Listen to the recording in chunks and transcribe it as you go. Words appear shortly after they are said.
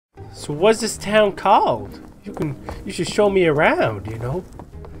So what's this town called? You should show me around, you know?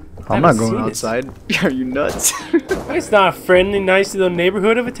 I'm not going outside. Are you nuts? It's not a friendly, nice little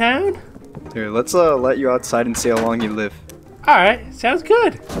neighborhood of a town. Here, let's let you outside and see how long you live. Alright, sounds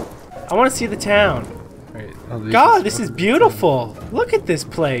good. I want to see the town. Right, God, this is beautiful. Look at this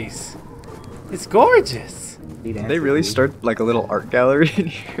place. It's gorgeous. Did they really start like a little art gallery in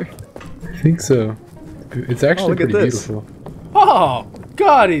here? I think so. It's actually pretty beautiful. Oh,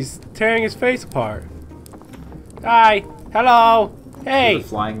 God, he's tearing his face apart. Hi. Hello. Hey.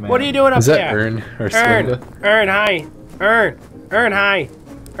 What are you doing up there? Is that Ern or Slinda? Ern, hi. Ern, hi.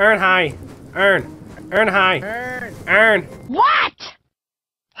 Ern, hi. Ern, hi. Ern. What?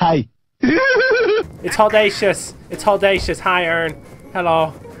 Hi. It's Holdacious. It's Holdacious. Hi, Ern.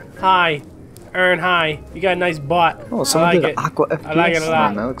 Hello. Hi. Ern, hi. You got a nice butt. Oh, someone did aqua FPS. I like it a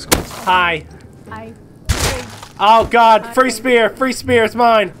lot. That looks cool. Hi. Oh, God. Free spear. Free spear. It's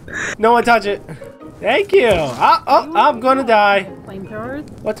mine. No one touch it. Thank you. Oh, I'm gonna die. Flamethrowers?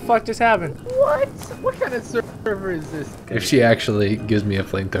 What the fuck just happened? What? What kind of server is this? If she actually gives me a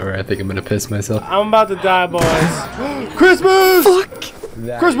flamethrower, I think I'm gonna piss myself. I'm about to die, boys. Christmas! Fuck!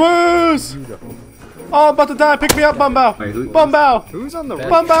 Christmas! Oh, I'm about to die. Pick me up, Bumbow. Bumbow. Who's on the roof?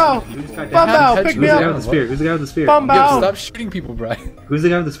 Bumbow. Bumbow, pick me up. Who's the guy with the spear? Bumbow. Stop shooting people, Brian. Who's the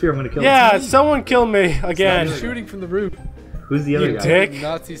guy with the spear? I'm gonna kill him. Yeah, someone killed me again. Stop shooting from the roof. Who's the other You guy? dick.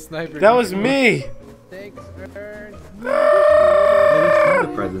 Nazi sniper. That was me. Thanks, Ern.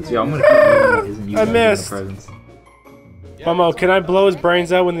 The presents. Yeah, I'm gonna kill him. Isn't you I guys missed. the presents? Bumbo, can I blow his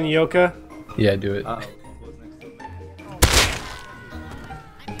brains out with the Yoka? Yeah, do it.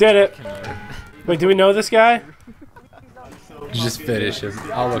 Did it. Wait, do we know this guy? Just finish him.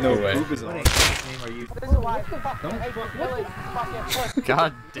 I'll look away.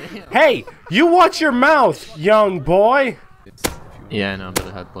 God damn. Hey, you watch your mouth, young boy. Yeah, I know, but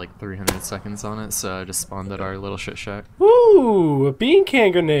it had like 300 seconds on it, so I just spawned at our little shit shack. Ooh, a bean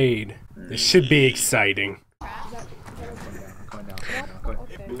can grenade. This should be exciting.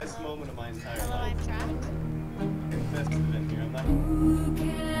 Best moment of my entire life.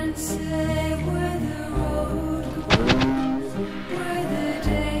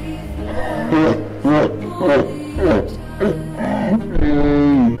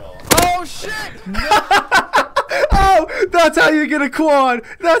 Oh shit! Oh, that's how you get a quad.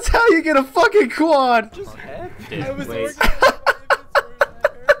 That's how you get a fucking quad.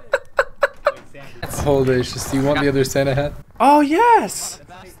 Holdacious, do you want the other Santa hat? Oh yes.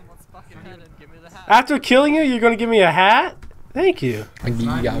 After killing you, you're gonna give me a hat? Thank you.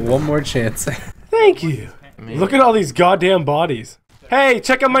 You got one more chance. Thank you. Look at all these goddamn bodies. Hey,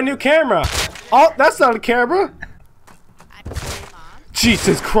 check out my new camera. Oh, that's not a camera.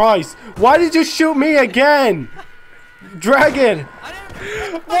 Jesus Christ. Why did you shoot me again? Dragon.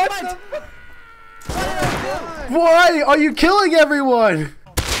 What? Why are you killing everyone?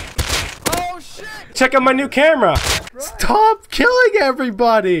 Oh shit! Check out my new camera. Stop killing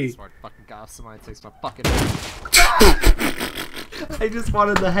everybody. I just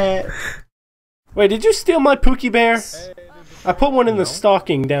wanted the hat. Wait, did you steal my Pookie Bear? I put one in the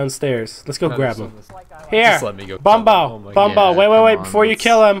stocking downstairs. Let's go grab him. Here, Just let me go. Bumbo, Bumbo. Yeah, Wait, come before on, you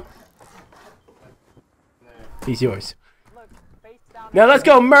kill him. He's yours. Now let's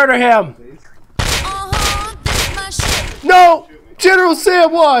go murder him. No! General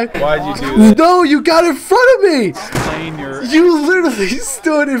Sam, why? Why'd you do that? No, you got in front of me! Explain your. You literally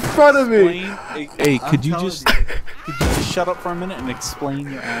stood in front of me! Hey, could you just shut up for a minute and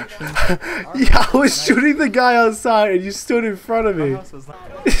explain your actions? Yeah, I was shooting the guy outside and you stood in front of me.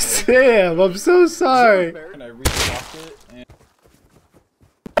 Sam, I'm so sorry. And I restocked it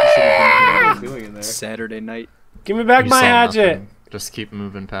and... Saturday night. Give me back You my saw hatchet. nothing. Just keep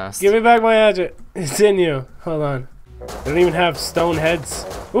moving past. Give me back my hatchet. It's in you. Hold on. I don't even have stone heads.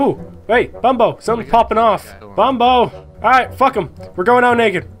 Ooh, wait, Bumbo, something's popping off. Bumbo. Alright, fuck him. We're going out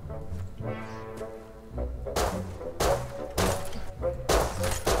naked.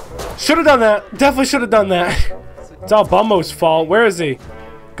 Should have done that. Definitely should have done that. It's all Bumbo's fault. Where is he?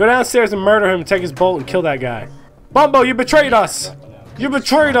 Go downstairs and murder him, take his bolt, and kill that guy. Bumbo, you betrayed us. You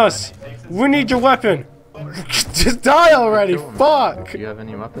betrayed us. We need your weapon. Just die already. Fuck. Do you have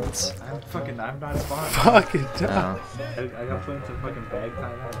any weapons? I'm not a spawn. Fucking die. No. I got put into fucking bag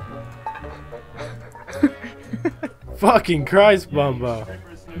time. Fucking Christ, Bumbo.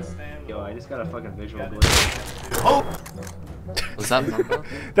 Yo, I just got a fucking visual glitch. Was that Bumbo?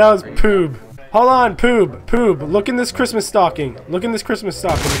 That was Poob. Hold on, Poob. Poob, look in this Christmas stocking. Look in this Christmas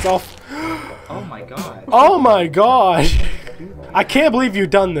stocking. It's all... Oh my god. Oh my god. I can't believe you've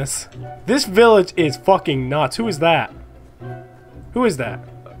done this. This village is fucking nuts. Who is that? Who is that?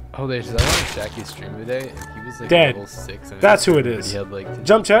 Holdacious, I watched Shaggy's stream today, and he was like Dead. level 6. And That's who it but is. He had like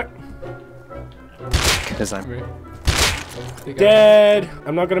Jump check. Because I'm. Dead.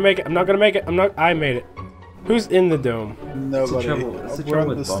 I'm not gonna make it. I'm not gonna make it. I made it. Who's in the dome? Nobody. What's the We're trouble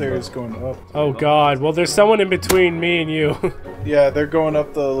on the with Bumbo? stairs going up. Oh God. Well, there's someone in between me and you. Yeah, they're going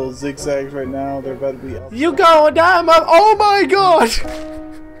up the little zigzags right now. They're about to be up. You going down? Oh my God.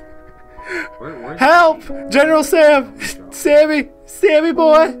 Help! General Sam! Sammy! Sammy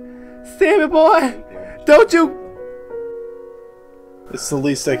boy! Sammy boy! Don't you... It's the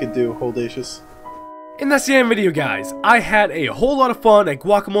least I could do, Holdacious. And that's the end of the video, guys. I had a whole lot of fun at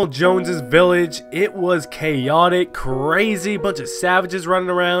Guacamole Jones's village. It was chaotic, crazy, bunch of savages running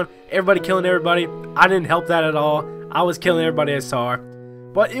around, everybody killing everybody. I didn't help that at all. I was killing everybody I saw.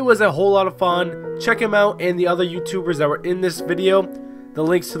 But it was a whole lot of fun. Check him out and the other YouTubers that were in this video. The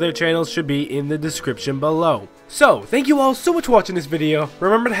links to their channels should be in the description below. So, thank you all so much for watching this video.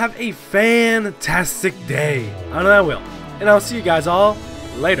 Remember to have a fantastic day. I know I will. And I'll see you guys all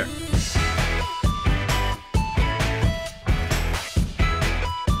later.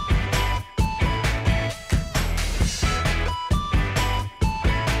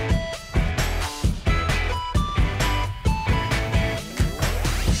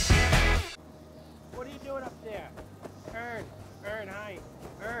 What are you doing up there? Earn high.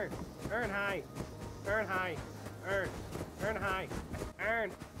 Earn high. Earn high. Earn high.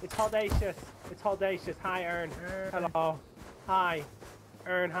 Earn. It's Holdacious. It's Holdacious. Hi, Earn. Hello. Hi.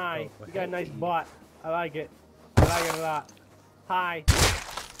 Earn high. You got a nice butt. I like it. I like it a lot. Hi.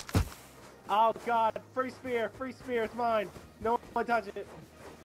 Oh God. Free spear. Free spear. It's mine. No one touch it.